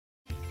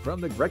From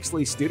the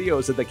Grexley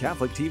studios at the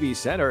Catholic TV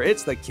Center,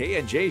 it's the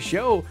K&J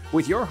Show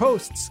with your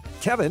hosts,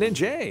 Kevin and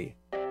Jay.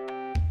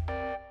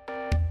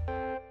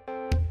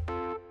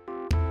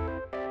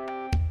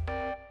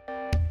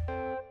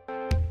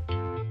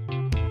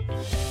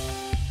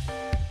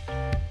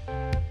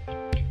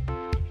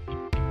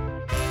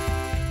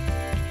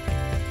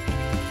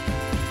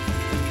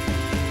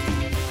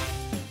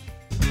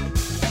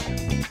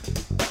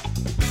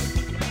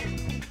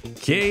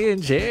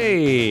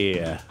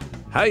 K&J,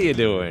 how you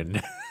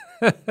doing?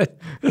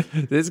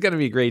 This is going to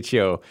be a great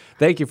show.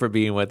 Thank you for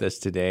being with us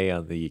today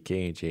on the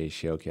K&J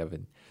Show,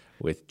 Kevin,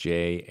 with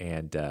Jay.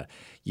 And,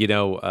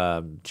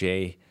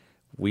 Jay,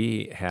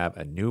 we have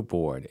a new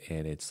board,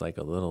 and it's like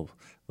a little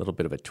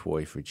bit of a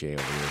toy for Jay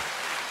over here.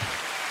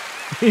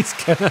 He's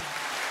gonna...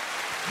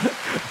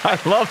 I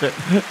love it.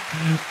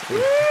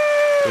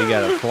 We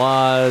got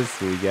applause.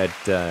 We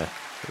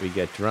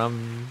got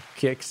drum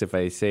kicks. If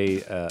I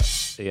say,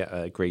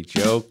 a great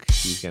joke,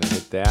 he's going to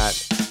hit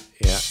that.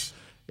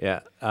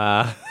 Yeah.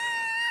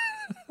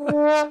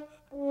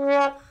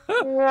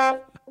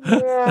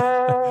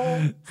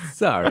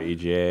 Sorry,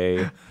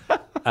 Jay.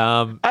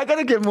 I got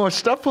to get more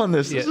stuff on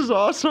this. This is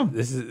awesome.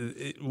 This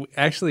is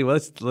actually,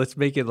 let's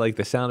make it like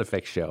the sound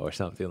effects show or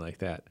something like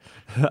that.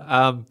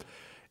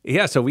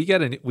 So we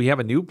have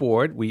a new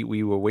board.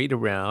 We were waiting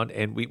around,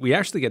 and we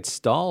actually get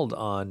stalled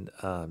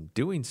on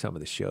doing some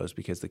of the shows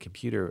because the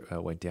computer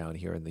went down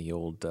here in the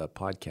old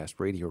podcast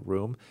radio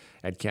room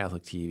at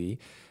Catholic TV.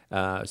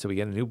 So we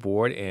got a new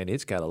board, and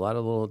it's got a lot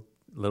of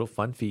little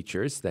fun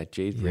features that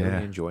Jay's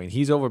really enjoying.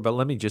 He's over, but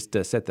let me just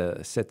set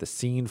the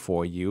scene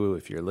for you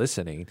if you're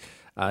listening.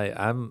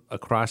 I'm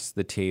across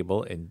the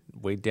table, and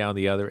way down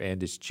the other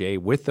end is Jay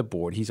with the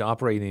board. He's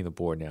operating the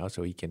board now,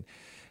 so he can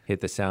hit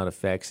the sound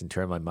effects and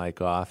turn my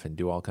mic off and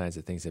do all kinds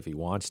of things if he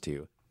wants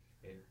to.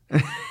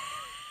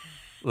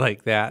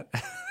 Like that.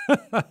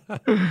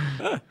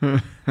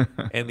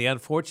 And the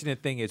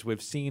unfortunate thing is we've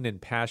seen in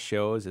past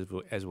shows,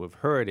 as we've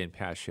heard in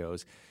past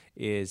shows,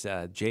 is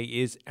Jay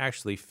is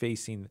actually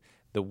facing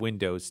the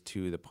windows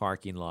to the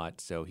parking lot,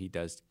 so he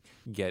does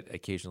get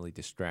occasionally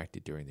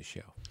distracted during the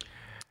show.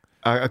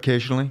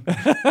 Occasionally?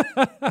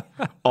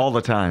 All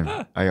the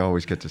time. I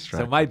always get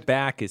distracted. So my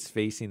back is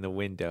facing the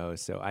window,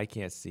 so I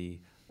can't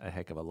see a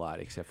heck of a lot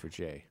except for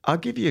Jay. I'll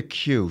give you a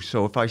cue.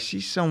 So if I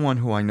see someone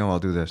who I know, I'll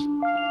do this.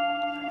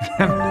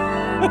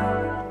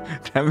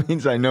 That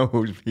means I know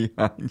who's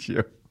behind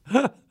you.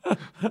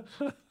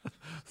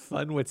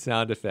 Fun with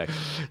sound effects.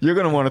 You're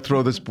going to want to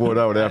throw this board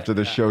out after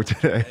the show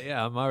today.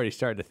 Yeah, I'm already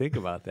starting to think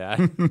about that.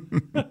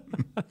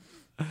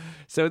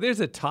 So there's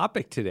a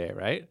topic today,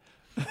 right?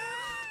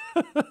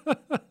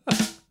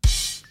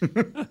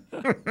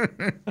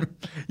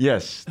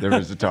 Yes, there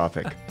is a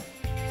topic.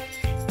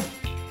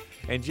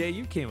 And Jay,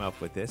 you came up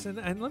with this,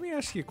 and let me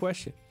ask you a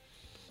question.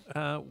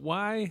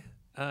 Why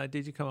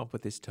did you come up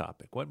with this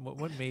topic?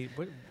 What made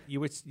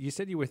you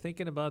said you were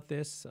thinking about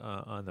this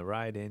on the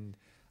ride in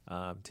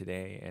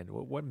today, and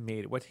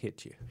what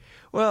hit you?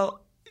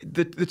 Well,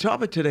 the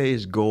topic today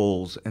is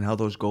goals and how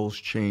those goals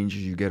change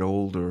as you get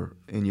older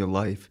in your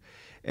life.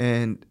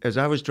 And as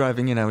I was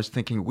driving in, I was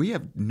thinking, we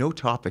have no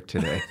topic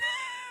today.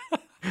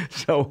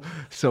 So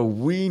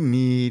we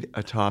need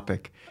a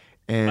topic.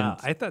 And wow,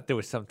 I thought there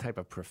was some type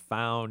of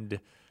profound,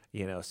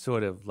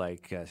 sort of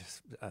like a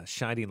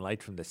shining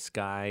light from the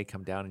sky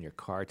come down in your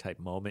car type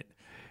moment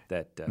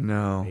that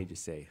made you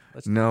say,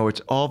 no,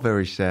 it's all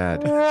very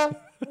sad.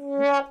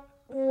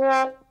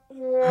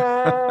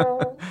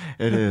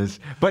 It is.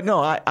 But no,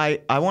 I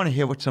want to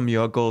hear what some of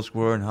your goals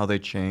were and how they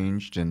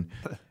changed. And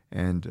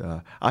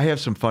I have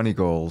some funny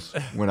goals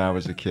when I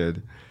was a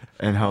kid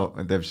and how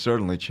they've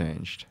certainly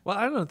changed. Well,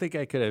 I don't think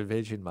I could have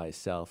envisioned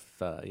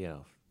myself,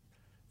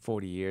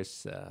 40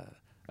 years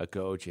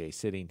ago, Jay,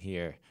 sitting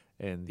here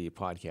in the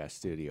podcast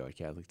studio at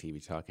Catholic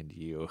TV talking to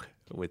you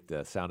with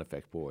the sound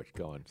effect board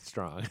going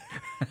strong.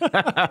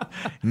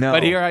 No.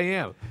 But here I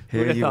am.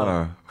 Here you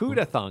are.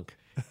 Who'da thunk?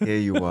 Here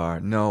you are.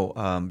 No.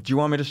 Do you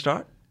want me to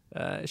start?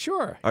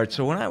 Sure. All right.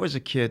 So when I was a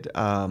kid,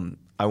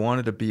 I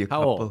wanted to be a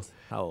couple.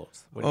 How old?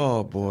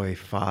 Oh, boy,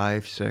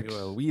 5, 6. You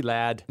were a wee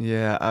lad.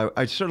 Yeah,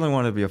 I certainly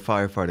wanted to be a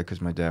firefighter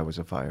because my dad was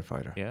a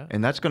firefighter. Yeah.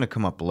 And that's going to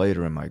come up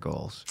later in my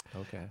goals.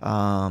 Okay.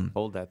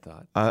 Hold that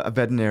thought. A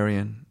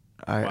veterinarian.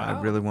 Wow.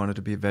 I really wanted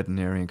to be a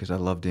veterinarian because I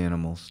loved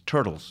animals.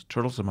 Turtles.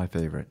 Turtles are my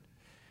favorite.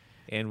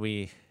 And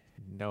we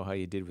know how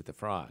you did with the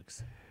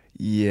frogs.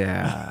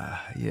 Yeah.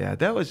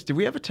 Did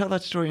we ever tell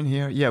that story in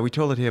here? Yeah, we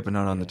told it here, but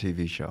not on the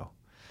TV show.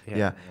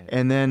 Yeah.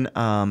 And then,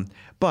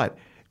 but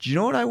do you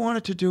know what I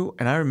wanted to do?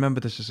 And I remember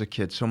this as a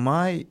kid. So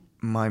my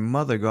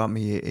mother got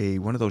me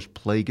one of those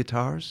play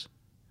guitars.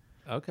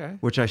 Okay.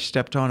 Which I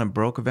stepped on and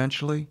broke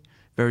eventually,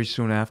 very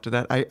soon after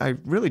that. I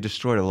really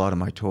destroyed a lot of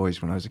my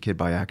toys when I was a kid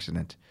by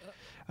accident,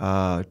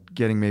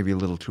 getting maybe a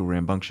little too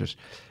rambunctious.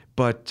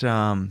 But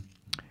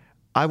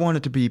I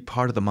wanted to be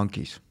part of the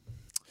Monkees.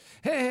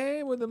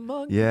 Hey, we're the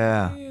Monkees.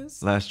 Yeah.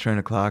 Last Train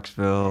to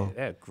Clarksville.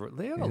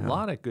 They have a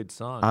lot of good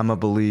songs. I'm a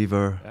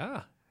Believer.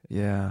 Yeah.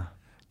 Yeah.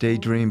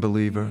 Daydream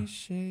Believer.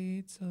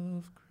 Shades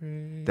of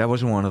gray. That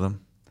wasn't one of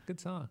them. Good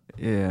song.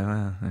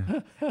 Yeah.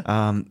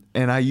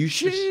 And I used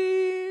to.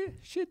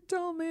 She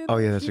told me. Oh,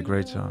 yeah, that that's a she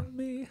great loved song.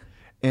 me.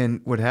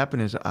 And what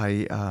happened is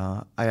I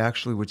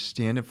actually would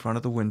stand in front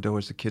of the window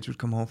as the kids would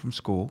come home from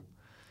school.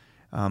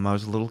 I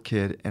was a little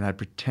kid, and I'd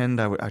pretend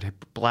I'd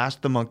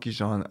blast the Monkees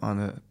on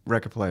a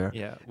record player,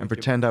 Yeah, and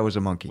pretend I was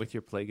a monkey With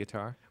your play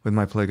guitar. with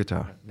my play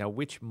guitar. Now,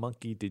 which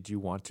monkey did you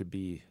want to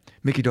be?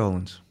 Mickey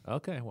Dolenz.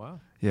 Okay,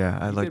 wow. Yeah,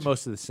 I You liked. did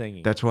most of the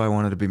singing. That's why I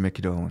wanted to be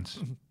Mickey Dolenz.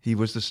 He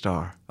was the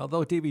star.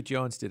 Although Davy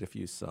Jones did a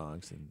few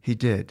songs, and He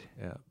did.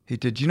 yeah. He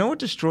did. Do you know what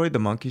destroyed the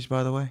Monkees,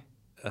 by the way?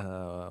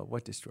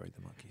 What destroyed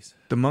the Monkees?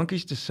 The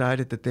Monkees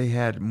decided that they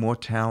had more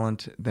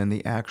talent than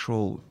the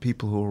actual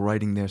people who were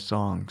writing their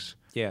songs,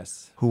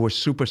 Yes. who were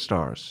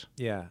superstars.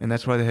 Yeah. And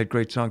that's why they had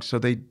great songs. So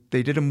they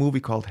did a movie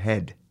called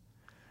Head,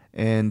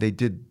 and they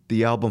did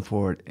the album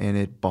for it, and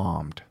it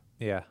bombed.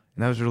 Yeah.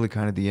 And that was really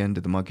kind of the end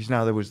of the Monkees.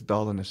 Now there was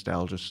all the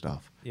nostalgia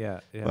stuff,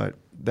 Yeah. Yeah. but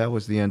that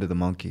was the end of the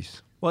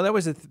Monkees. Well, that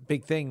was a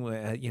big thing.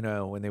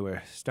 When they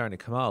were starting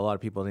to come out, a lot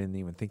of people didn't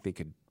even think they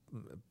could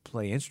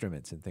play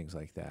instruments and things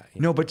like that.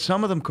 No, but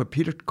some of them could.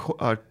 Peter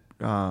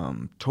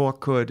Tork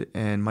could,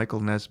 and Michael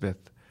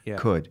Nesmith Yeah.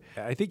 could.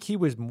 I think he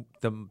was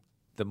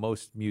the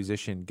most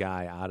musician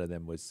guy out of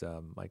them was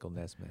Michael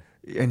Nesmith.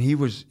 And he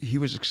was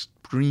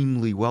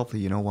extremely wealthy.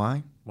 You know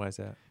why? Why is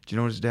that? Do you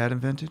know what his dad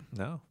invented?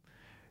 No.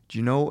 Do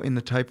you know in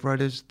the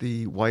typewriters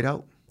the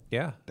whiteout?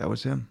 Yeah. That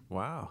was him.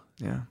 Wow.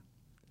 Yeah.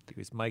 He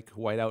was Mike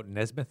Whiteout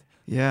Nesmith.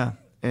 Yeah.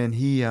 And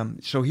he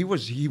so he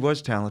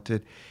was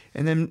talented.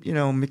 And then,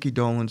 Mickey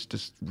Dolenz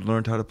just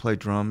learned how to play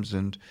drums,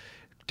 and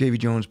Davy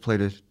Jones played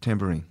a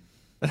tambourine.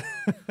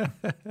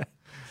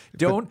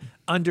 Don't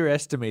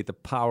underestimate the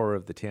power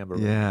of the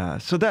tambourine. Yeah.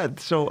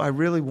 So I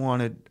really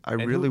wanted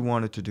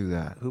to do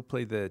that. Who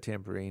played the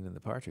tambourine in the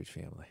Partridge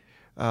Family?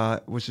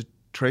 Was it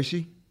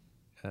Tracy?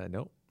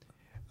 No.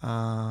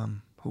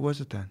 Who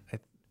was it then?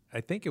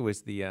 I think it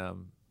was the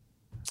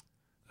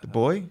The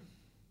boy?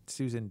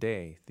 Susan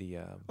Day. The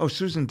Oh,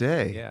 Susan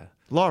Day. yeah.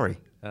 Laurie.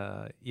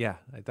 Yeah.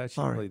 I thought she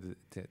Laurie. played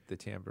the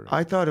tambourine.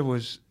 I thought it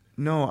was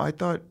no. I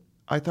thought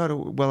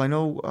well, I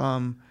know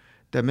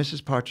that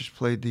Mrs. Partridge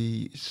played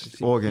the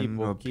organ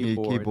or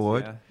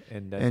keyboard, yeah.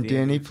 and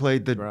Danny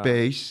played the drum.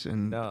 bass,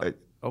 and No.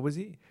 Oh, was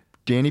he?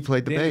 Danny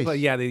played the bass.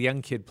 Yeah, the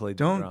young kid played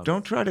the drums.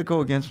 Don't try to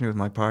go against me with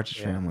my Partridge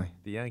Yeah, family.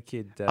 The young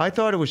kid. I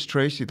thought it was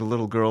Tracy, the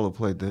little girl who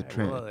played the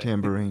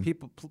tambourine.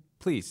 People,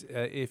 please,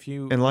 if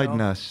you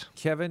Enlighten us.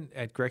 Kevin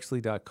at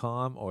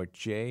Grexley.com or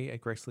Jay at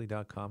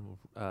Grexley.com,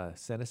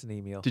 send us an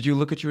email. Did you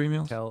look at your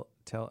emails?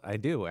 Tell. I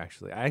do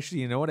actually.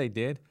 You know what I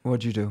did?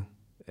 What'd you do?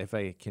 If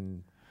I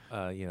can,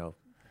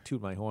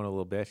 toot my horn a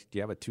little bit. Do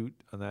you have a toot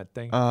on that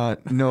thing?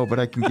 No, but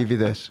I can give you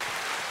this.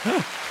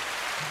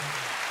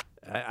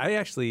 I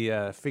actually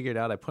figured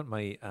out. I put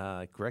my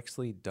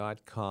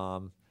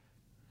Grexley.com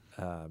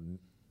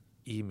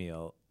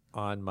email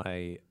on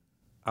my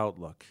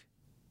Outlook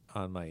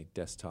on my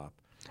desktop.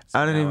 So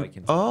I didn't now even.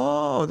 can-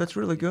 Oh, that's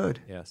really good.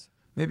 Yes.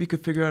 Maybe you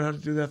could figure out how to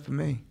do that for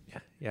me.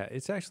 Yeah.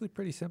 It's actually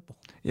pretty simple.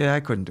 Yeah, I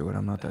couldn't do it.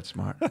 I'm not that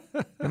smart.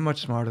 You're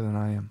much smarter than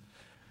I am.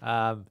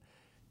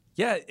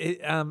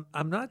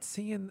 I'm not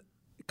seeing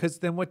because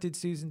then what did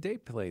Susan Day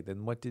play?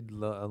 Then what did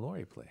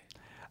Laurie play?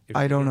 If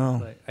I she don't didn't know.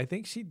 play- I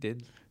think she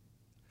did.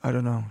 I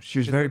don't know. She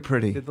was very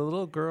pretty. Did the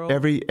little girl?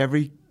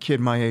 Every kid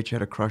my age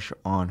had a crush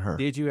on her.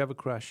 Did you have a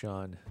crush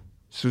on?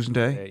 Susan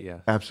Day? Yeah.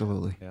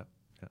 Absolutely. Yeah.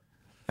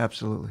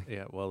 Absolutely.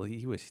 Yeah. Well,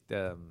 he was.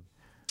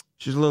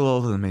 She's a little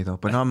older than me, though,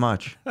 but not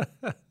much.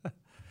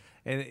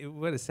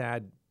 What a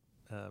sad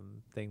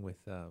thing with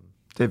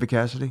David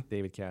Cassidy?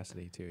 David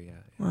Cassidy too. Yeah.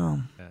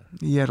 Well, Yeah.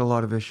 he had a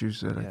lot of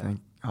issues that I Yeah.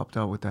 think helped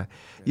out with that.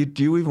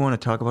 Do you even want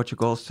to talk about your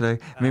goals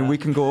today? I mean, we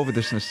can go over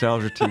this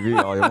nostalgia TV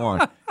all you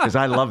want, because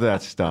I love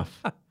that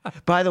stuff.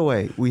 By the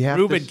way, we have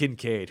Reuben this-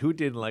 Kincaid. Who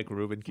didn't like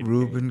Reuben Kincaid?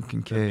 Reuben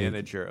Kincaid, the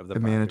manager of the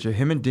manager.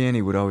 Him and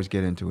Danny would always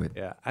get into it.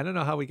 Yeah. I don't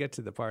know how we get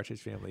to the Partridge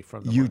Family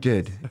from the You Monkees.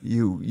 did.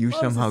 You Well, it's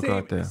somehow the same,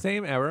 got there.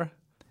 Same era.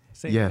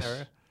 Same Yes.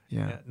 era.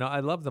 Yeah. No, I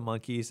love the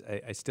Monkees.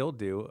 I still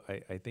do.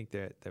 I think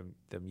that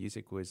the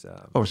music was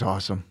Oh, it was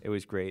awesome. it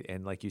was great,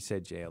 and like you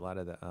said, Jay, a lot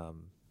of the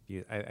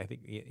I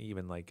think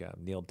even like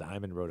Neil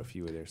Diamond wrote a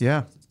few of their songs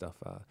Yeah. and stuff.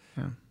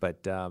 Yeah.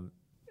 But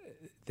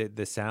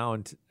the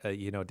sound,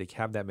 to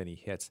have that many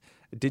hits.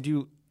 Did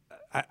you?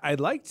 I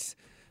liked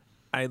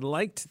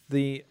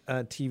the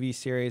TV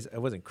series. I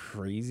wasn't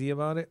crazy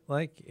about it.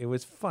 Like it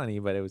was funny,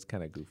 but it was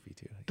kind of goofy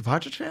too. The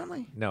Partridge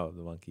Family? No,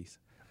 the Monkees.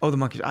 Oh, the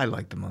Monkees. I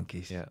like the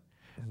Monkees. Yeah.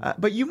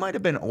 But you might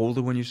have been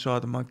older when you saw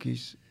the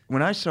Monkees.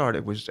 When I saw it,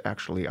 it was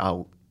actually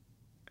out,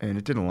 and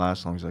it didn't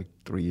last long. It was like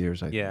 3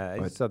 years, I think. Yeah, I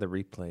But, saw the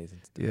replays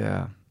and stuff.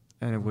 yeah,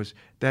 and it was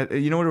that.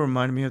 You know what it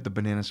reminded me of? The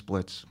Banana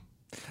Splits.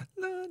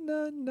 Na,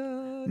 na,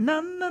 na.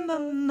 Na na na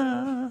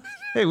na.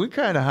 Hey, we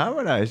kind of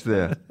harmonized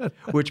there.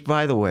 Which,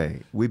 by the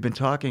way, we've been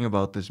talking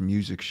about this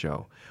music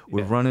show.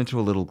 We've run into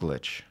a little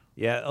glitch.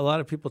 Yeah, a lot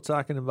of people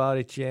talking about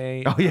it,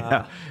 Jay. Oh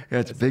yeah,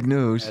 it's big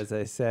news. As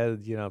I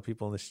said,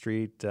 people in the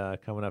street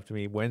coming up to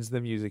me, when's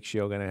the music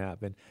show going to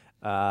happen?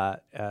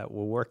 We're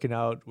working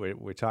out.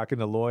 We're talking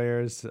to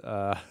lawyers.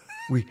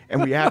 We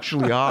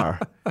actually are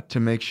to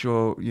make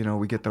sure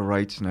we get the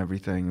rights and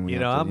everything. And we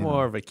have to, I'm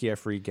more of a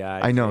carefree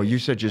guy. I know you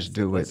said just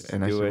do let's it,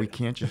 and I do said we it.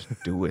 can't just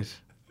do it.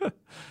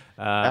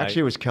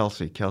 Actually, it was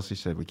Kelsey. Kelsey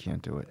said we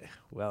can't do it.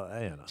 Well,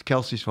 I don't know. It's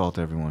Kelsey's fault,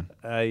 everyone.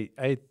 I'm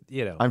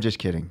just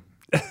kidding.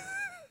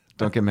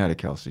 Don't get mad at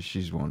Kelsey.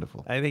 She's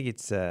wonderful. I think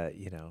it's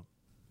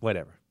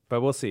whatever.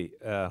 But we'll see.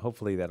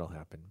 Hopefully that'll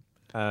happen.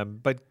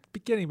 But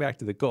getting back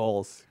to the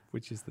goals,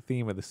 which is the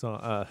theme of the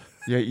song.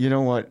 Yeah, you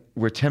know what?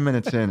 We're 10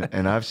 minutes in,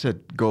 and I've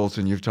said goals,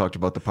 and you've talked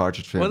about the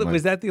Partridge Family. Well,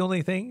 was that the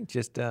only thing?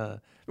 Just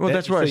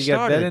that's where I you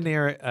got started.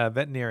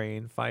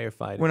 Veterinarian,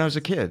 firefighter. When I was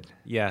a kid.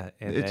 Yeah,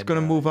 and it's going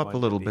to move up a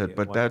little bit,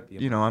 but that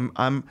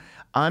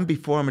I'm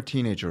before I'm a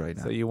teenager right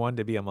now. So you wanted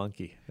to be a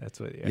monkey. That's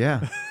what.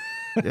 Yeah,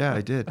 yeah,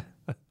 I did.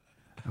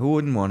 Who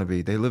wouldn't want to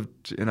be? They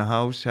lived in a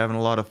house, having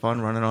a lot of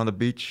fun, running on the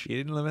beach. You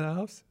didn't live in a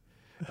house?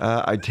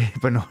 I did,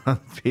 but not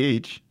on the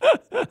beach.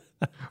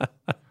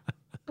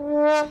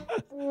 Wow,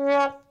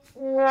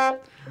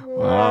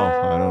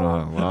 I don't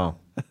know. Wow.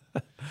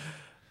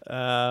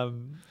 All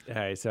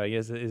right, so I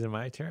guess is it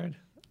my turn?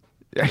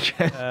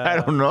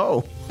 I don't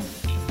know.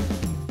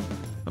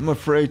 I'm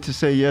afraid to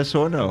say yes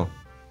or no.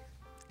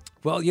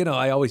 Well,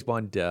 I always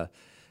wanted.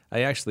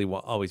 I actually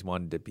always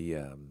wanted to be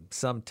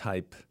some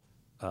type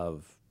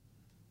of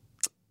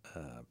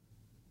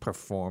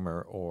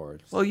performer or.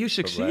 Well, you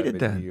succeeded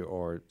then.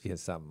 Or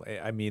some.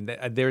 I mean,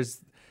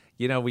 there's,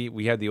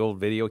 we had the old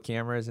video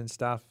cameras and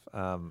stuff.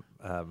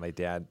 My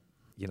dad,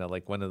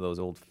 like one of those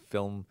old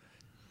film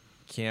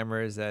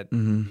cameras that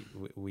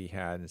we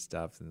had and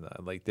stuff, and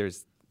like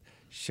there's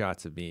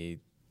shots of me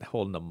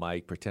holding a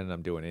mic, pretending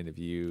I'm doing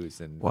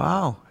interviews, and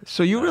wow.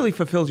 So you really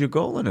fulfilled your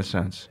goal in a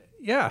sense.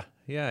 Yeah.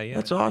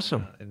 That's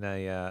awesome. And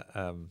I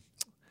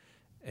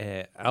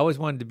always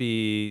wanted to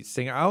be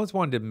singer. I always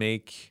wanted to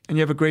make. And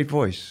you have a great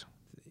voice.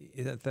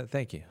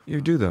 Thank you.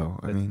 You do, though.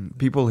 I mean,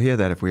 people hear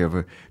that if we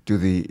ever do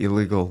the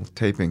illegal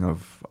taping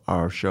of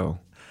our show.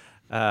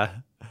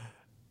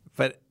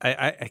 But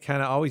I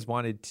kind of always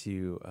wanted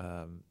to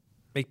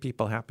make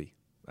people happy.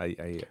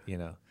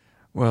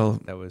 Well,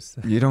 that was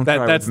you don't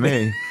try with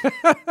me.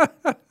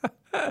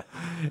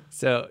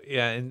 So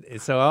yeah,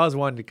 and so I always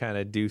wanted to kind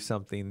of do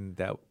something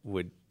that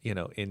would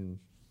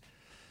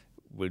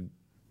would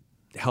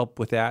help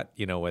with that,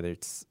 whether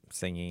it's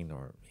singing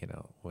or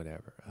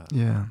whatever.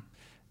 Yeah.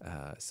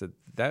 So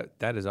that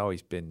has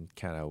always been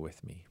kind of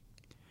with me.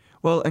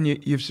 Well, and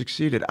you've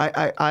succeeded.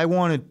 I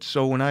wanted,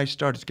 so when I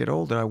started to get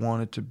older, I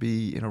wanted to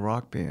be in a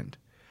rock band.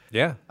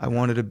 Yeah. I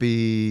wanted to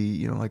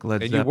be, like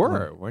Led Zeppelin. And you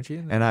were, weren't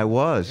you? And I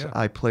was. Yeah.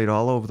 I played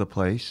all over the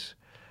place.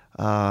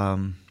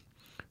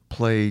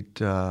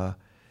 Played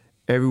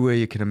everywhere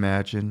you can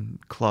imagine.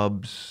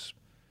 Clubs,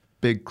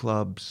 big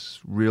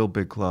clubs, real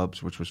big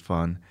clubs, which was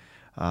fun.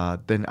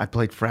 Then I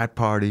played frat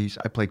parties.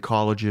 I played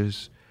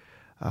colleges.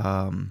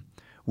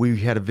 We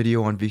had a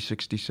video on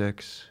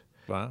V66.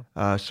 Wow.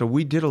 So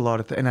we did a lot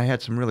of things. And I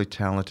had some really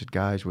talented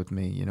guys with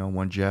me.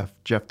 One Jeff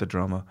the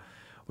drummer,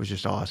 was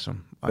just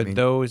awesome. But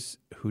those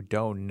who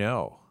don't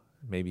know,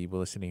 maybe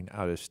listening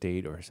out of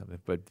state or something,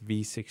 but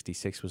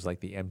V66 was like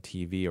the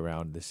MTV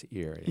around this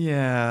area.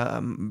 Yeah,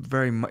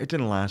 it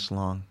didn't last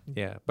long.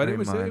 Yeah, but it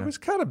was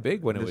kind of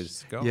big when it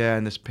was going. Yeah,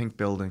 in this pink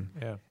building.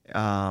 Yeah.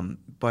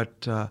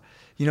 But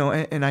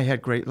and I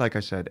had great, like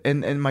I said,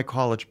 and my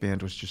college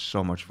band was just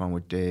so much fun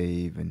with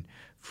Dave and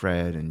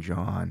Fred and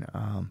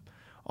John,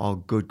 all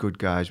good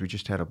guys. We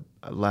just had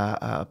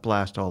a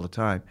blast all the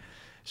time.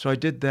 So I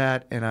did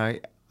that,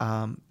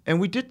 and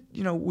we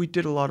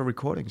did a lot of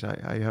recordings.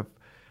 I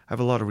have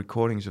a lot of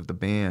recordings of the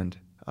band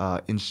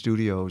in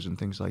studios and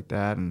things like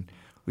that, and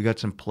we got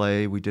some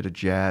play. We did a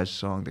jazz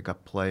song that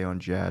got play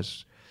on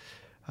jazz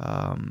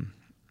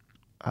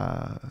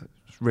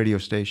radio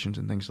stations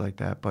and things like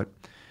that. But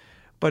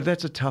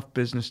that's a tough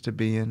business to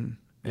be in.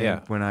 And yeah.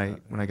 When I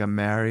got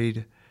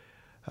married,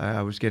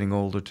 I was getting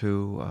older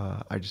too.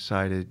 I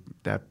decided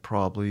that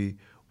probably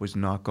was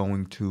not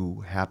going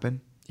to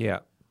happen. Yeah.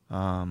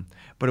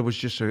 But it was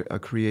just a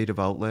creative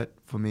outlet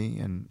for me,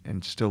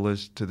 and still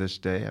is to this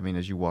day. I mean,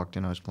 as you walked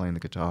in, I was playing the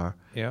guitar.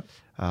 Yeah.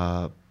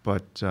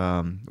 But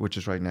which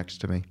is right next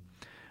to me.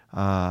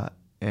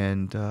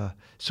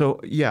 So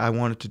yeah, I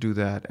wanted to do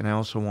that, and I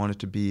also wanted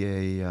to be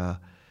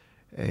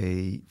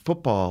a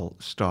football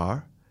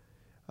star.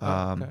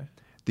 Okay.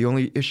 The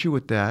only issue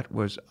with that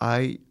was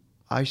I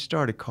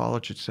started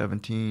college at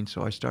 17,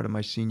 so I started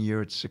my senior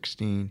year at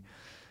 16.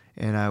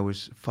 And I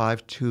was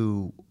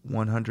 5'2",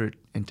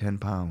 110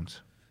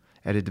 pounds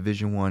at a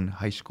Division I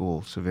high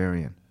school,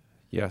 Severian.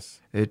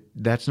 Yes.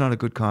 That's not a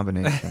good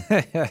combination.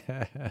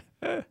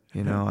 I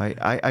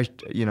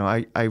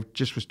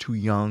just was too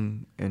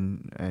young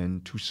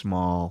and too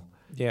small.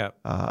 Yeah.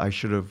 I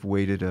should have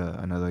waited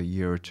another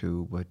year or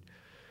two, but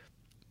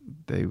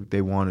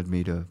they wanted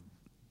me to,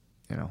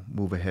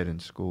 move ahead in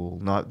school.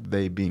 Not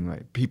they being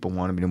right. People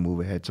wanted me to move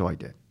ahead, so I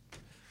did.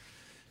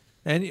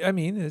 And I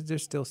mean,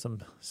 there's still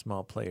some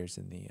small players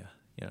in the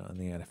in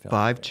the NFL.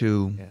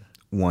 5'2",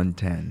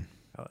 110.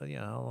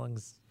 How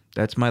long's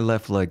That's my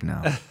left leg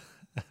now.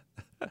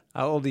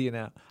 How old are you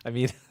now? I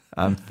mean,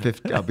 I'm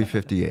 50. I'll be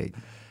 58.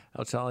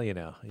 how tall are you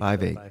now?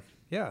 5'8".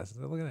 Yeah,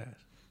 so look at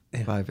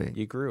that. 5'8".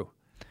 You grew.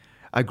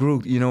 I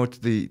grew. You know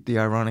what the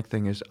ironic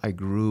thing is? I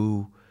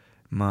grew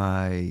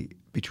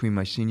between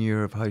my senior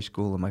year of high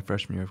school and my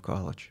freshman year of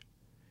college.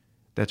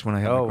 That's when I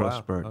had my growth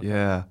spurt.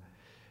 Okay.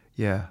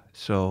 Yeah.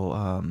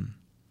 So,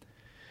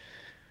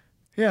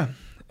 yeah.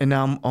 And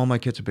now all my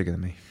kids are bigger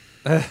than me.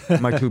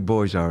 My two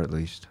boys are, at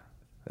least.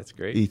 That's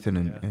great. Ethan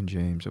and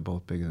James are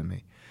both bigger than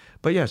me.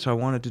 But yeah, so I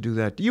wanted to do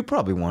that. You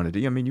probably wanted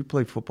to. I mean, you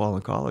played football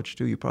in college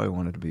too. You probably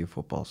wanted to be a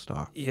football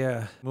star.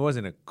 Yeah, it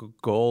wasn't a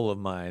goal of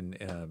mine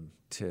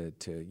to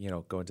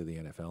go into the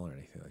NFL or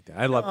anything like that.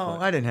 I love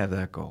playing. I didn't have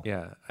that goal.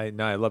 Yeah, I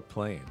love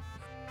playing.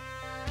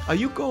 Are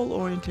you goal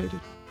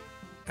orientated?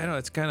 I know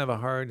it's kind of a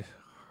hard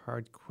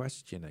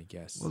question, I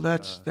guess. Well,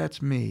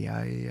 that's me.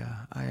 I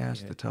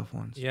ask the tough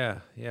ones. Yeah.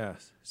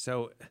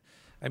 So,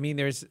 I mean,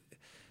 there's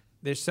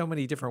so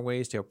many different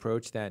ways to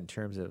approach that in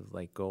terms of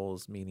like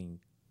goals, meaning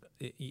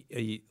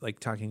like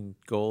talking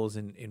goals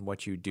in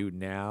what you do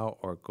now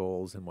or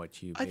goals in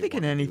what you I think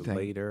in anything do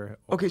later.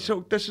 Okay,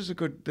 so this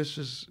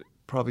is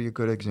probably a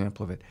good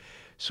example of it.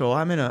 So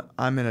I'm in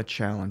a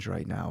challenge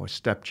right now, a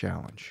step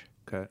challenge.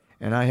 Okay.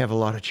 And I have a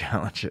lot of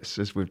challenges,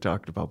 as we've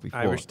talked about before.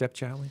 Irish Step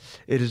Challenge?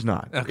 It is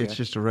not. Okay. It's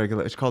just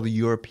it's called the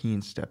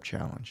European Step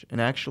Challenge. And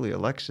actually,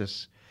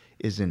 Alexis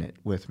is in it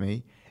with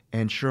me,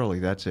 and Shirley,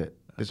 that's it.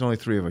 There's only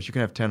 3 of us. You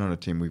can have 10 on a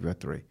team. We've got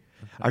 3. Okay.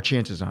 Our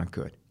chances aren't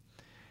good.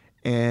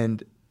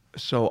 And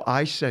so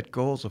I set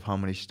goals of how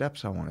many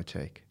steps I want to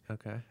take.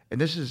 Okay.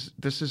 And this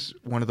is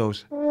one of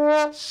those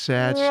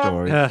sad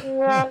stories.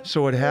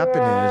 So what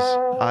happened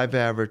is I've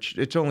averaged,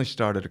 it's only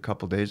started a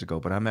couple days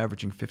ago, but I'm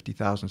averaging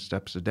 50,000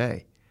 steps a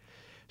day.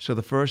 So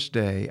the first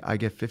day I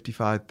get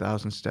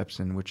 55,000 steps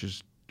in, which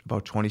is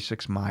about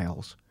 26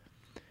 miles.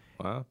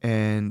 Wow.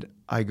 And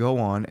I go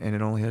on and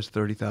it only has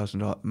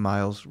 30,000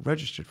 miles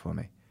registered for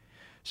me.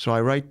 So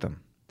I write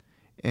them.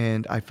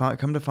 And I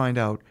come to find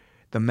out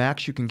the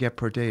max you can get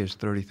per day is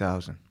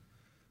 30,000.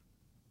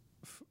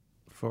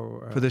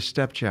 For this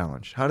step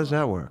challenge. How does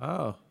that work?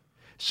 Oh.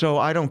 So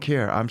I don't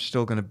care. I'm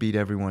still going to beat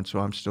everyone, so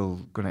I'm still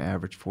going to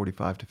average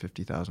 45 to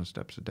 50,000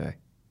 steps a day.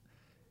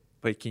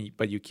 But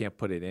you can't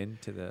put it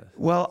into the...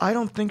 Well, I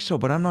don't think so,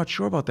 but I'm not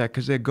sure about that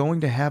because they're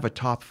going to have a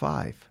top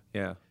 5.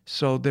 Yeah.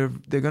 So they're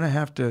going to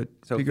have to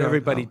So if figure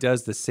everybody out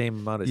does the same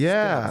amount of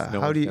yeah, steps, no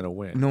one's going to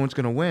win. No one's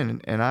going to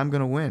win, and I'm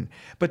going to win.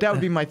 But that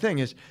would be my thing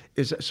is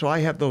so I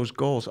have those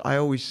goals.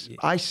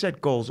 I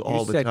set goals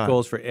all the time. You set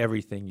goals for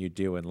everything you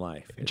do in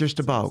life. Just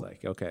about.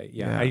 Like, okay,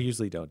 yeah, I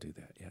usually don't do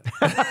that.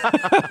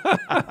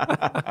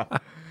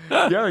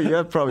 Yeah,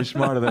 you're probably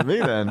smarter than me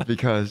then,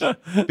 because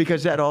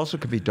that also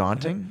could be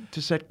daunting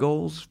to set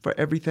goals for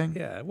everything.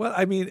 Yeah, well,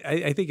 I mean,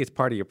 I think it's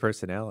part of your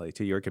personality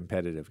too. You're a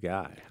competitive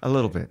guy. A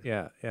little bit.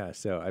 Yeah.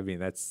 So I mean,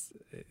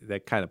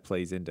 that kind of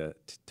plays into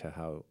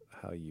how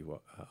you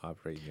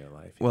operate in your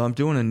life. Well, I'm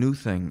doing a new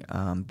thing.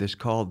 This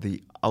called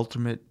the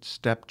Ultimate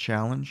Step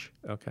Challenge.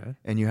 Okay.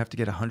 And you have to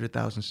get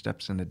 100,000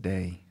 steps in a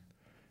day.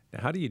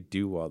 Now, how do you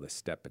do all this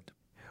stepping?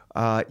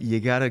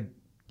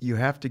 You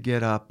have to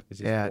get up.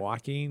 Is it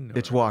walking?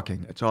 It's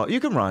walking. It's all. You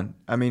can run.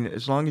 I mean,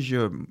 as long as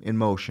you're in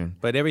motion.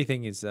 But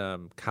everything is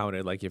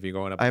counted. Like if you're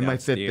going up I and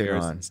have down my Fitbit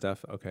stairs on. and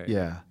stuff. Okay.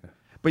 Yeah.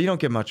 But you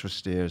don't get much with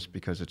stairs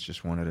because it's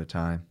just one at a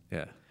time.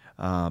 Yeah.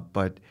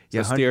 But so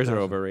yeah, stairs are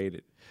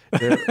overrated.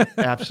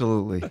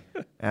 Absolutely.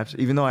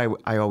 Even though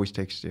I always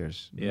take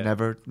stairs. Yeah.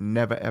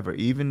 Never, ever.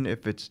 Even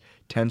if it's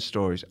 10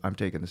 stories, I'm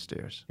taking the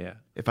stairs. Yeah.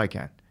 If I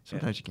can.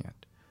 Sometimes you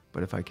can't.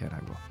 But if I can,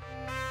 I will.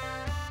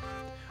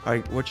 All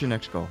right. What's your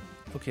next goal?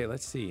 Okay,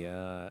 let's see.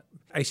 I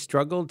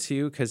struggled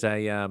too because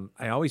I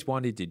always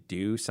wanted to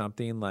do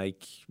something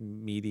like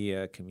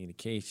media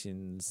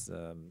communications,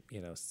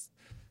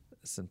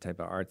 some type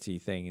of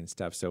artsy thing and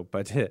stuff. So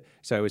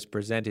I was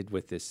presented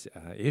with this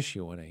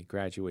issue when I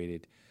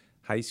graduated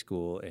high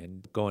school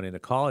and going into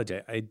college.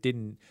 I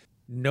didn't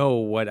know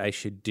what I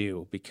should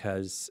do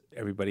because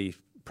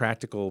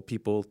practical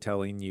people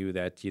telling you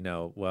that you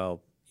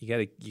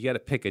got to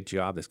pick a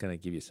job that's going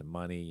to give you some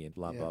money and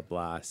blah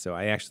blah. So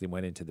I actually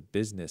went into the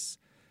business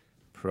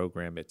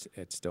program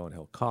at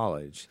Stonehill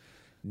College,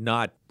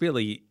 not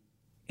really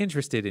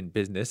interested in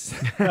business.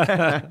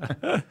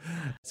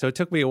 So it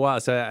took me a while.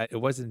 So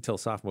it wasn't until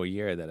sophomore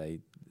year that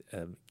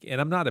and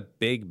I'm not a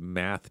big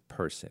math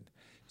person.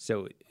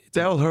 So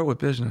that'll hurt with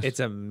business. It's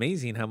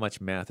amazing how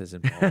much math is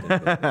involved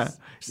in business.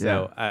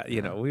 So,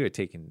 we were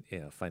taking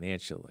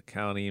financial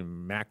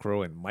accounting,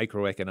 macro and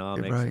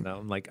microeconomics. Right.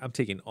 And I'm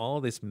taking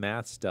all this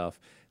math stuff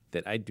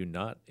that I do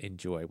not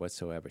enjoy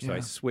whatsoever. So I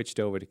switched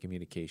over to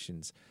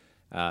communications,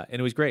 and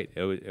it was great.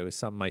 It was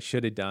something I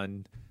should have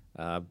done,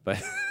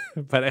 but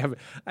but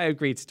I have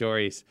great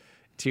stories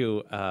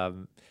too.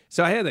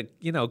 So I had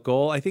a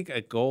goal. I think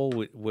a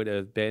goal would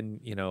have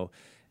been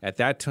at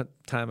that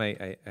time,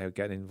 I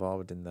got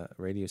involved in the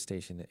radio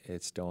station at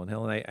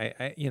Stonehill,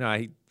 and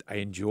I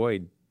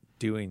enjoyed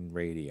doing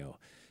radio,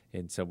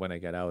 and so when I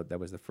got out, that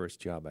was the first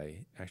job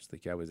I actually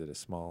got was at a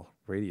small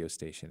radio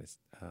station,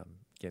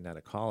 getting out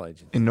of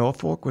college. In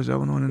Norfolk, was that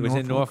one in It was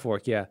Norfolk? in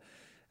Norfolk, yeah.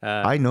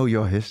 I know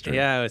your history.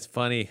 Yeah, it was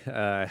funny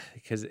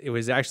because it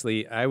was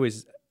actually I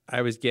was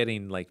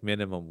getting like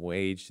minimum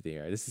wage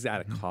there. This is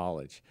out of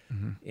college,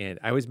 and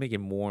I was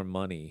making more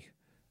money.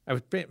 I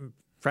was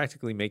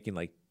practically making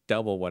like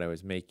double what I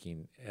was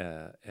making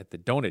at the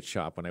donut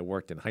shop when I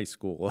worked in high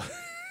school.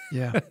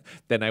 Yeah.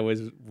 than I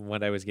was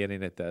when I was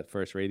getting at the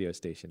first radio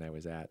station I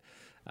was at.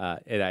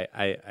 And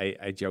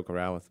I joke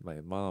around with my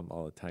mom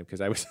all the time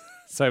because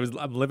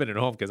I'm living at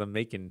home because I'm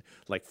making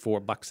like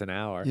 $4 an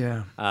hour.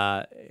 Yeah.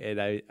 And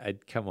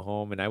I'd come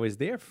home and I was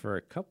there for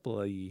a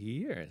couple of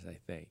years, I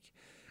think.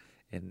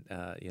 And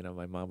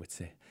my mom would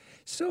say,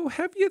 "So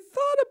have you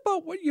thought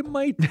about what you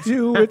might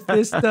do if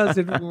this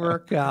doesn't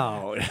work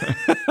out?"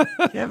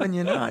 Kevin,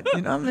 you're not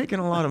making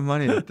a lot of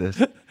money at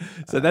this.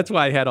 So that's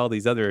why I had all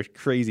these other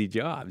crazy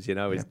jobs,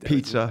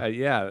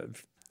 Pizza.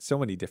 So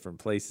many different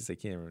places. I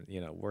can't,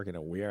 work in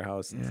a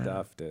warehouse and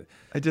stuff.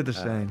 I did the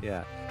same.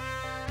 Yeah.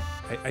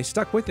 I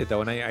stuck with it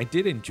though, and I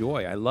did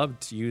enjoy. I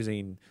loved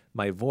using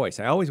my voice.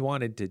 I always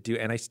wanted to do,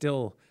 and I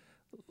still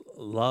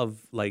love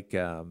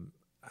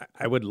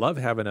I would love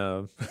having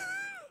a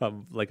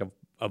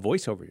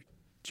voiceover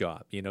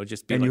job.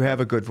 Just be And like you have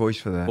a good voice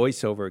for that.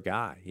 voiceover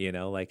guy.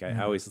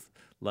 I always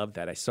loved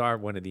that. I saw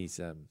one of these.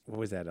 What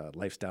was that?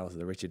 Lifestyles of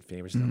the Rich and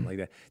Famous, something like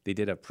that. They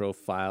did a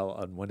profile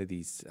on one of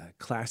these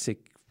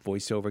classic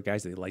voiceover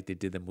guys. They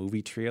did the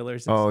movie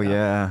trailers. And stuff.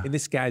 Yeah. And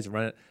this guy's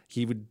running.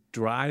 He would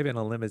drive in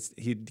a limousine.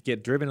 He'd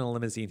get driven in a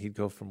limousine. He'd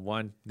go from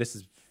one. This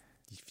is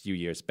a few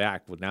years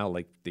back. Well, now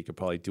they could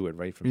probably do it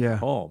right from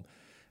home.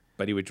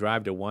 But he would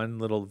drive to one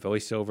little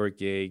voiceover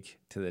gig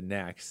to the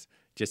next.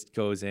 Just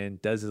goes in,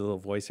 does his little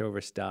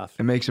voiceover stuff.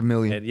 It makes $1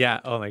 million.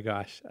 And oh my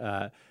gosh.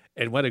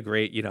 And what a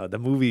great, the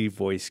movie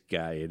voice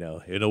guy,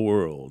 in a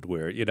world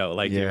where, it was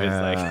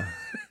like.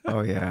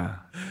 Oh, yeah.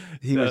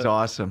 He was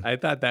awesome. I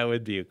thought that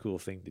would be a cool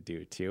thing to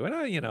do too. And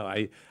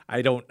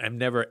I've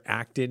never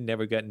acted,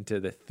 never got into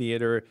the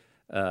theater,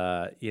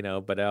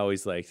 but I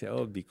always liked,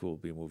 it'd be cool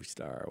to be a movie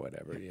star or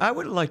whatever. I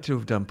would like to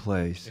have done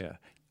plays. Yeah.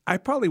 I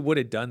probably would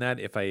have done that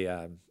if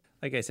I,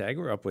 like I said, I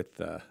grew up with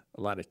a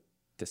lot of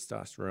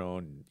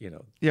testosterone,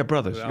 Yeah,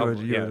 brothers.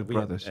 You're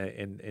brothers.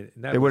 And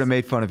They would have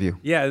made fun of you.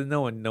 Yeah,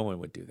 no one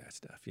would do that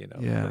stuff,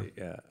 Yeah.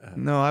 But,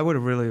 No, I would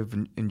have really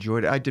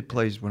enjoyed it. I did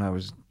plays when I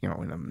was,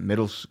 in the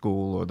middle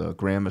school or the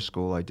grammar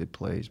school. I did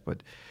plays,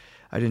 but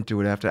I didn't do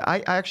it after.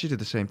 I actually did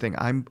the same thing.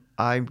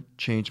 I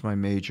changed my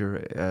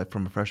major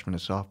from a freshman to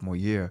sophomore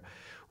year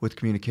with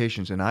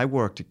communications, and I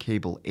worked at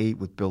Cable 8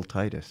 with Bill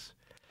Titus.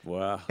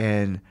 Wow.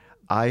 And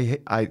I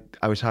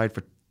was hired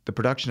for the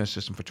production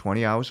assistant for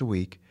 20 hours a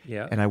week.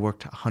 Yeah. And I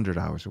worked 100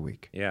 hours a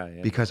week. Yeah.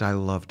 Because I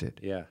loved it.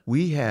 Yeah.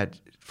 We had,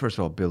 first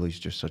of all, Billy's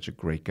just such a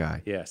great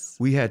guy. Yes.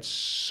 We had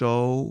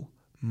so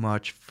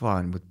much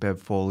fun with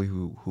Bev Foley,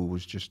 who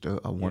was just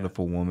a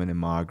wonderful woman, and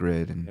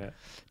Margaret and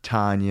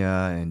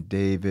Tanya and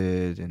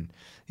David and,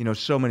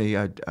 so many,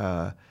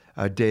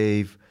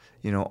 Dave,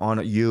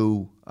 on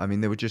you. I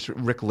mean, there were just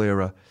Rick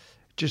Lira,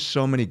 just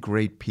so many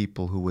great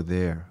people who were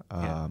there.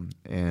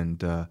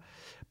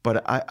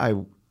 But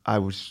I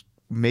was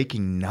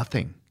making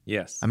nothing.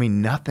 Yes. I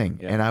mean, nothing.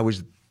 Yeah. And I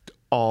was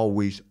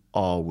always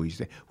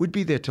there. We'd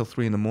be there till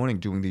 3 a.m.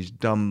 doing these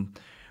dumb,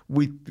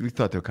 we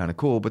thought they were kind of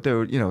cool, but they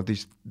were,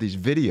 these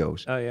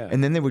videos. Oh, yeah.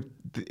 And then they would,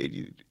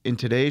 in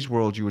today's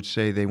world, you would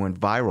say they went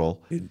viral.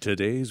 In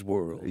today's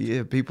world.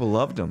 Yeah, people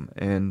loved them.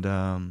 And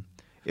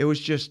it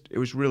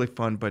was really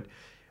fun. But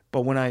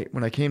when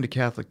I came to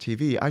Catholic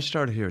TV, I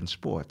started here in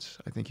sports.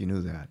 I think you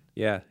knew that.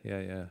 Yeah.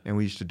 And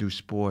we used to do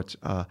sports.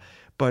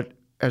 But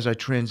as I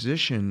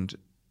transitioned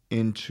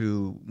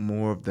into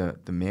more of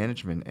the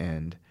management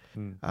end,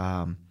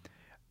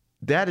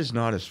 that is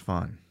not as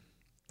fun.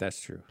 That's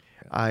true.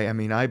 Yeah. I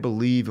mean, I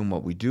believe in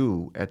what we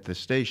do at the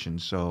station.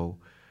 So,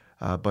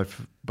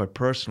 but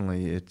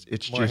personally,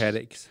 it's More just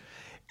headaches.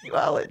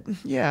 Well,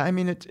 I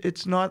mean,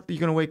 it's not you're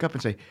gonna wake up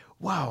and say,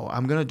 "Wow,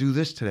 I'm gonna do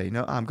this today."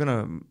 No, I'm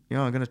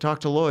gonna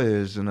talk to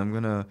lawyers, and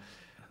we're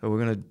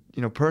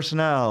gonna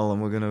personnel,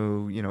 and we're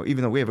gonna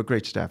even though we have a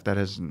great staff, that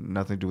has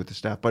nothing to do with the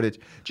staff, but it's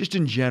just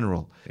in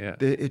general. Yeah.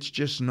 It's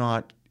just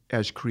not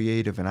as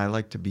creative, and I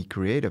like to be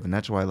creative, and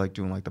that's why I like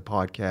doing like the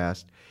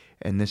podcast,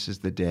 and This Is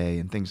the Day,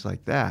 and things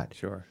like that.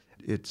 Sure.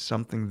 It's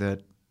something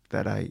that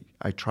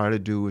I try to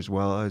do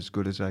as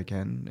good as I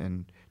can,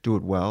 and do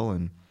it well,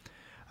 and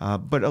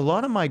but a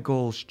lot of my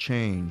goals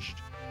changed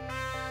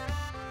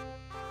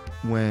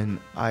when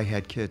I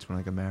had kids, when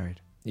I got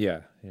married.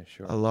 Yeah,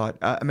 sure. A lot.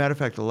 A matter of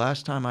fact, the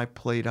last time I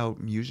played out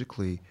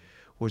musically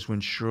was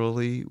when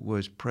Shirley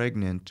was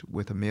pregnant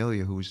with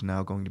Amelia, who is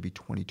now going to be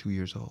 22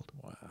 years old.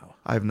 Wow.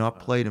 I have not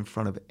played in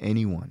front of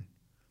anyone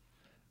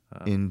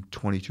in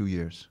 22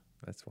 years.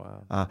 That's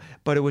wild.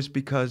 But it was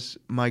because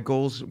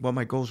what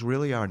my goals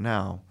really are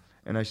now,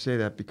 and I say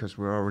that because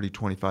we're already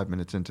 25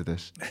 minutes into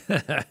this,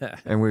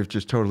 and we've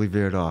just totally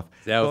veered off.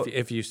 Now,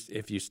 if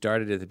you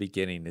started at the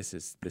beginning, this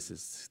is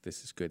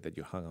good that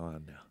you hung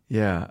on now.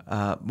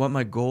 Yeah. What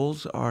my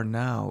goals are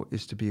now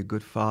is to be a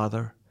good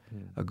father,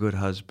 a good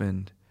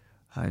husband,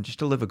 and just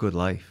to live a good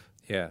life.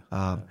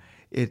 Yeah.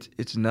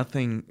 It's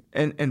nothing,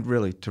 and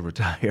really to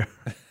retire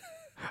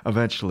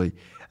eventually,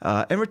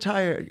 and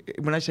retire.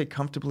 When I say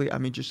comfortably, I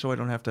mean just so I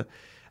don't have to.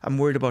 I'm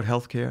worried about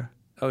healthcare.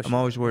 Oh, I'm sure.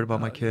 always worried about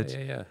my Yeah, kids.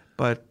 yeah.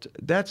 But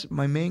that's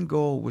my main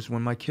goal was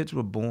when my kids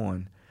were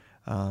born,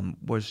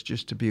 was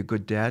just to be a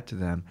good dad to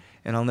them.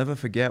 And I'll never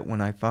forget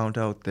when I found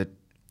out that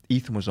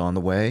Ethan was on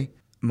the way.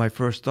 My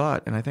first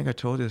thought, and I think I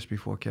told you this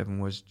before, Kevin,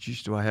 was,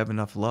 geez, do I have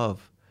enough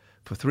love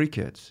for 3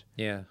 kids?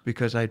 Yeah.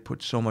 Because I'd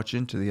put so much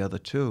into the other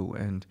 2,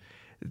 and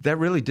that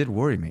really did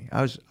worry me.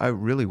 I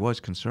really was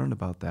concerned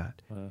about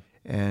that. Wow.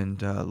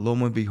 And lo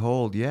and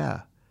behold,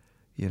 yeah.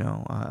 You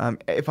know,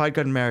 if I'd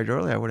gotten married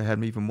early, I would have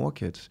had even more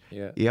kids.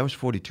 Yeah. I was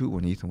 42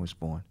 when Ethan was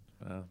born.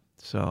 Wow.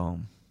 So,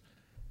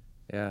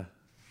 Yeah.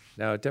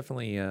 No,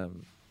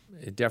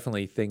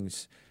 definitely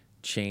things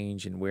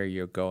change and where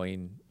you're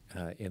going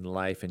in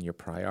life, and your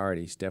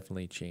priorities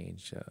definitely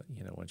change.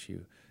 Once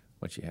you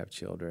have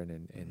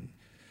children,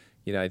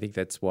 and I think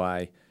that's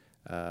why,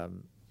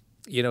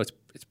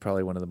 it's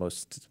probably one of the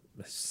most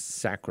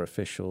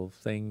sacrificial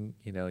thing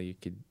you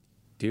could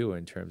do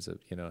in terms of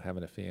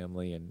having a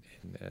family and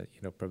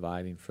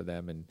providing for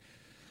them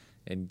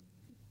and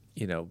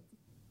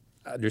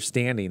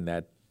understanding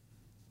that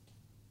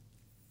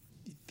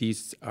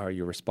these are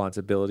your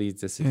responsibilities.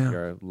 This is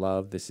your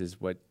love. This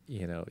is what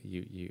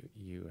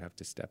you have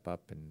to step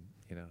up and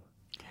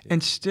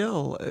And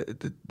still,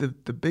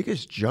 the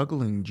biggest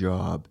juggling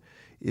job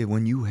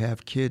when you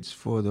have kids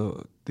for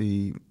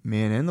the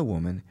man and the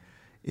woman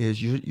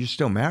is you're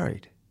still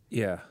married.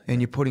 Yeah.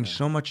 And you're putting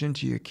so much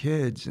into your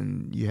kids,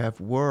 and you have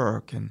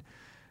work,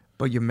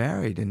 but you're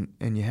married,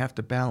 and you have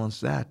to balance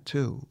that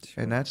too.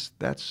 Sure. And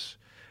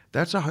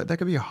that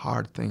could be a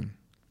hard thing,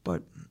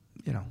 but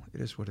it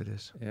is what it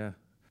is. Yeah.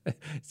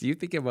 So you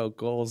think about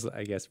goals,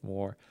 I guess,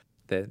 more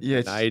than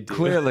I do.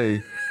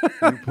 Clearly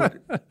you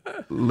put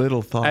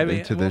little thought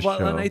into this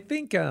show. And I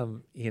think,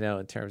 in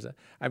terms of,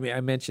 I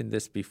mentioned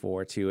this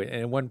before too, and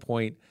at one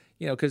point,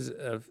 because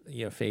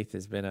faith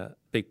has been a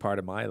big part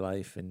of my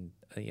life, and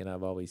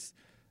I've always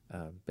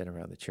been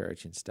around the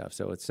church and stuff.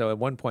 So at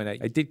one point, I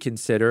did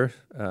consider,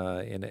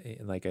 and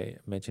like I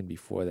mentioned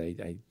before,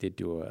 that I did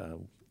do a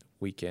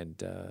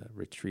weekend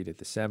retreat at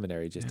the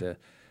seminary just to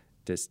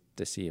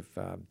see if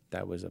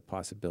that was a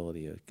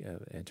possibility of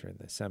entering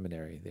the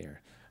seminary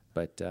there,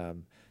 but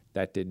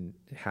that didn't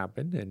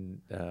happen.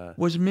 And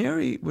was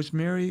Mary,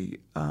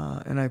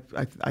 and I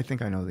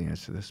think I know the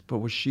answer to this, but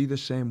was she the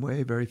same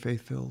way, very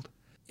faith-filled?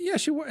 Yeah,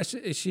 she was. Are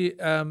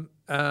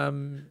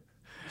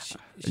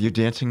you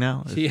dancing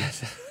now?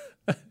 Yes.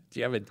 Do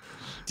you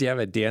have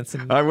a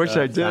dancing? I wish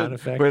I sound did.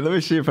 effect? Wait, let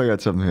me see if I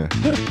got something here.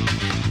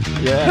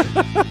 Yeah.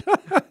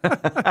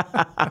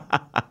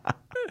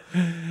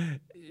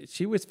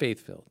 She was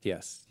faith-filled.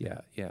 Yes.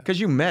 Yeah. Because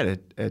you met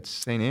at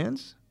St.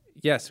 Anne's?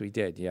 Yes, we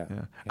did. Yeah.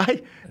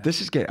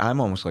 I'm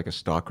almost like a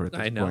stalker at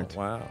this point. I know.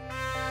 Wow.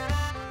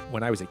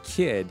 When I was a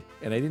kid,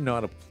 and I didn't know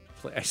how to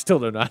play, I still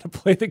don't know how to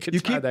play the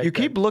guitar. You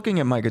keep looking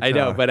at my guitar. I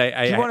know, but Do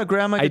you want to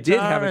grab my guitar? I did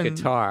have a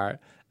guitar.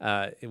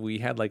 We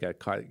had like a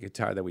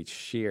guitar that we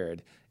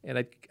shared,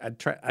 and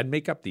I'd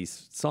make up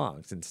these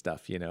songs and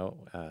stuff, and I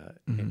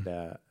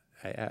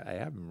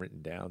have them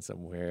written down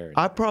somewhere.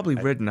 I've probably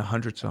written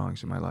 100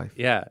 songs in my life.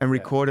 Yeah. And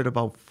recorded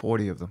about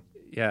 40 of them.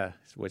 Yeah,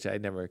 which I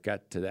never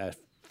got to that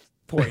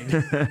point.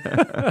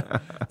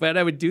 But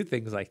I would do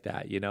things like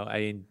that.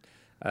 I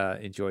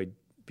enjoyed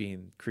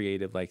being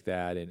creative like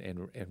that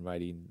and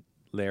writing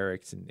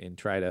lyrics and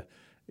try to,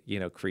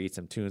 create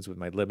some tunes with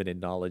my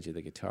limited knowledge of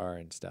the guitar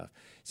and stuff.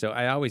 So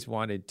I always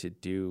wanted to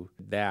do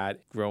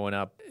that growing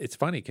up. It's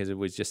funny because it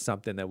was just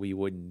something that we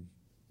wouldn't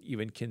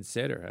even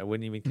consider. I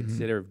wouldn't even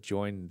consider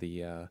joining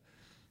the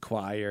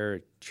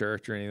choir,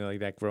 church, or anything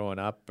like that growing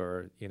up,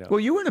 or Well,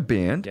 you were in a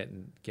band.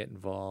 Get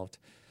involved.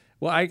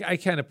 Well, I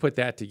kind of put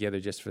that together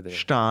just for the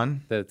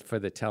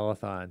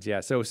telethons.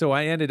 Yeah. So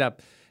I ended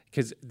up,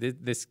 because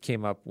this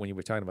came up when you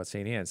were talking about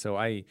St. Anne. So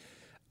I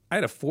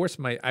had to force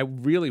I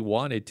really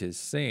wanted to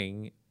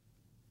sing,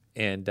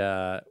 and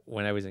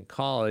when I was in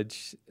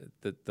college,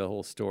 the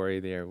whole story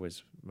there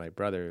was my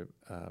brother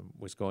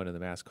was going to the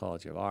Mass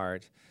College of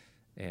Art.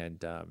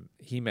 And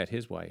he met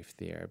his wife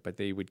there, but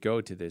they would go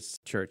to this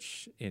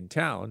church in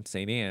town,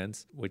 St.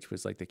 Anne's, which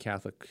was like the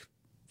Catholic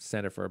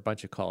center for a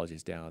bunch of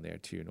colleges down there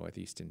too.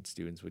 Northeastern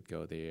students would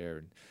go there,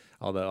 and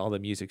all the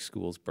music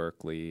schools,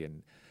 Berkeley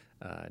and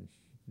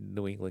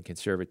New England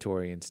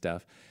Conservatory and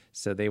stuff.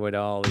 So they would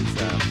always.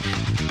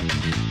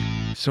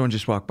 Someone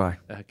just walked by.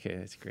 Okay,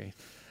 that's great.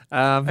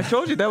 I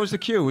told you that was the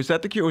cue. Was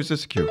that the cue? Or was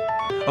this the cue?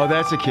 Oh,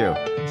 that's the cue.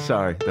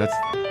 Sorry, that's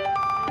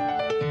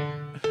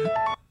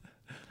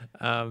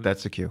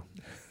the cue.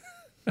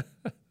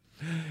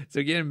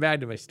 So getting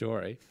back to my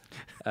story,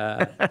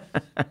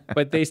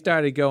 but they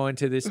started going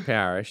to this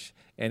parish,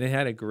 and it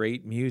had a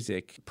great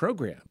music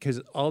program because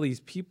all these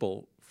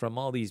people from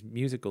all these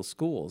musical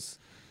schools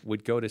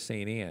would go to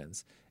St.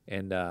 Anne's,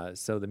 and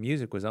so the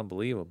music was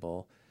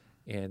unbelievable,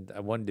 and I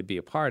wanted to be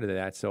a part of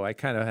that. So I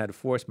kind of had to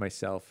force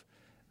myself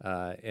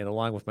and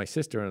along with my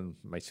sister and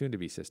my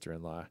soon-to-be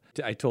sister-in-law,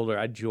 I told her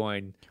I'd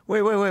join.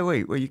 Wait.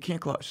 Well, you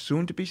can't call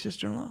soon to be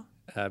sister-in-law?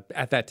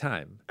 At that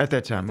time. At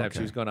that time, She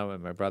okay. was going out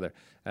with my brother.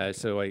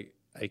 So I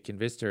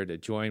convinced her to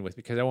join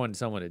because I wanted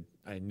someone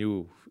I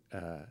knew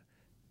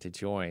to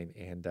join.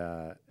 And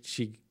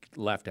she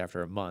left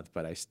after a month,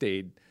 but I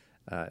stayed.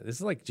 This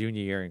is like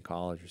junior year in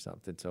college or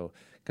something. So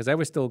because I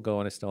was still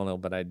going to Stonehill,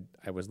 but I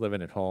was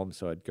living at home,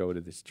 so I'd go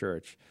to this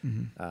church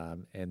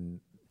and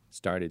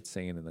started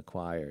singing in the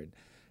choir.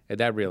 And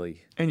that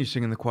really. And you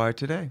sing in the choir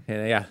today.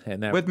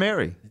 And that With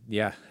Mary.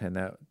 Yeah, and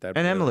that And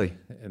really, Emily.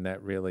 and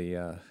that really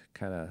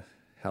kind of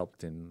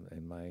helped in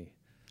my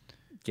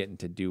getting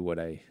to do what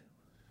I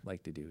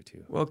like to do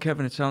too. Well,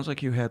 Kevin, it sounds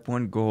like you had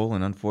one goal,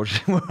 and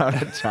unfortunately, we're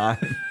out of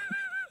time.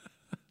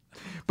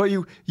 But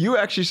you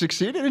actually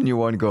succeeded in your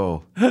one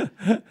goal.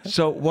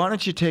 So why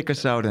don't you take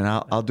us out, and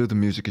I'll do the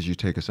music as you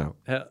take us out.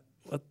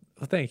 Well,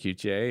 thank you,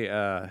 Jay.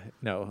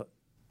 No,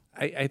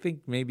 I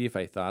think maybe if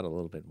I thought a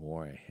little bit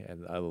more, I had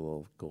other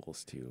little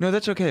goals too. No,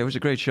 that's okay. It was a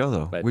great show,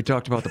 though. But- We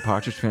talked about the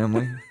Partridge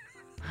Family.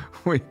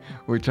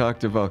 we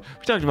talked about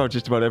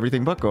just about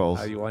everything but goals.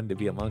 How you wanted to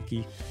be a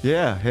monkey.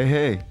 Yeah.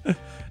 Hey.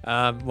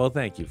 Well,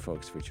 thank you,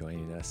 folks, for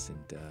joining us,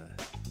 and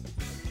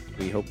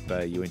we hope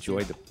you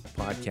enjoyed the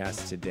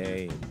podcast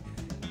today.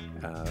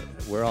 And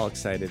we're all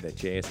excited that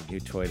Jay has a new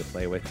toy to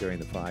play with during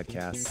the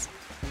podcasts,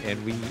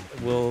 and we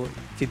will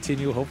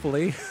continue,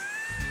 hopefully,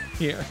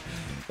 here.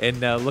 And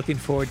looking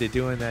forward to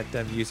doing that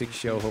music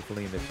show,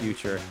 hopefully in the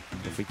future,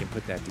 if we can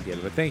put that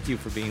together. But thank you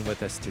for being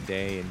with us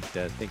today, and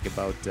think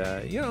about,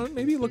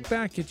 maybe look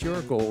back at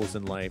your goals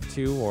in life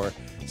too, or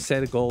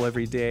set a goal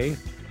every day.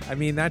 I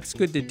mean, that's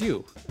good to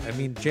do. I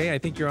mean, Jay, I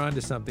think you're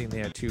onto something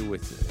there too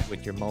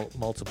with your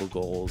multiple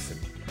goals and,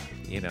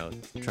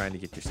 trying to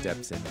get your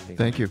steps in and things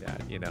Thank like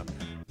that,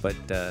 But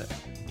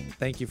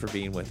thank you for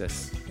being with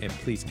us, and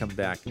please come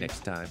back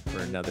next time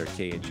for another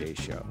K&J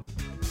show.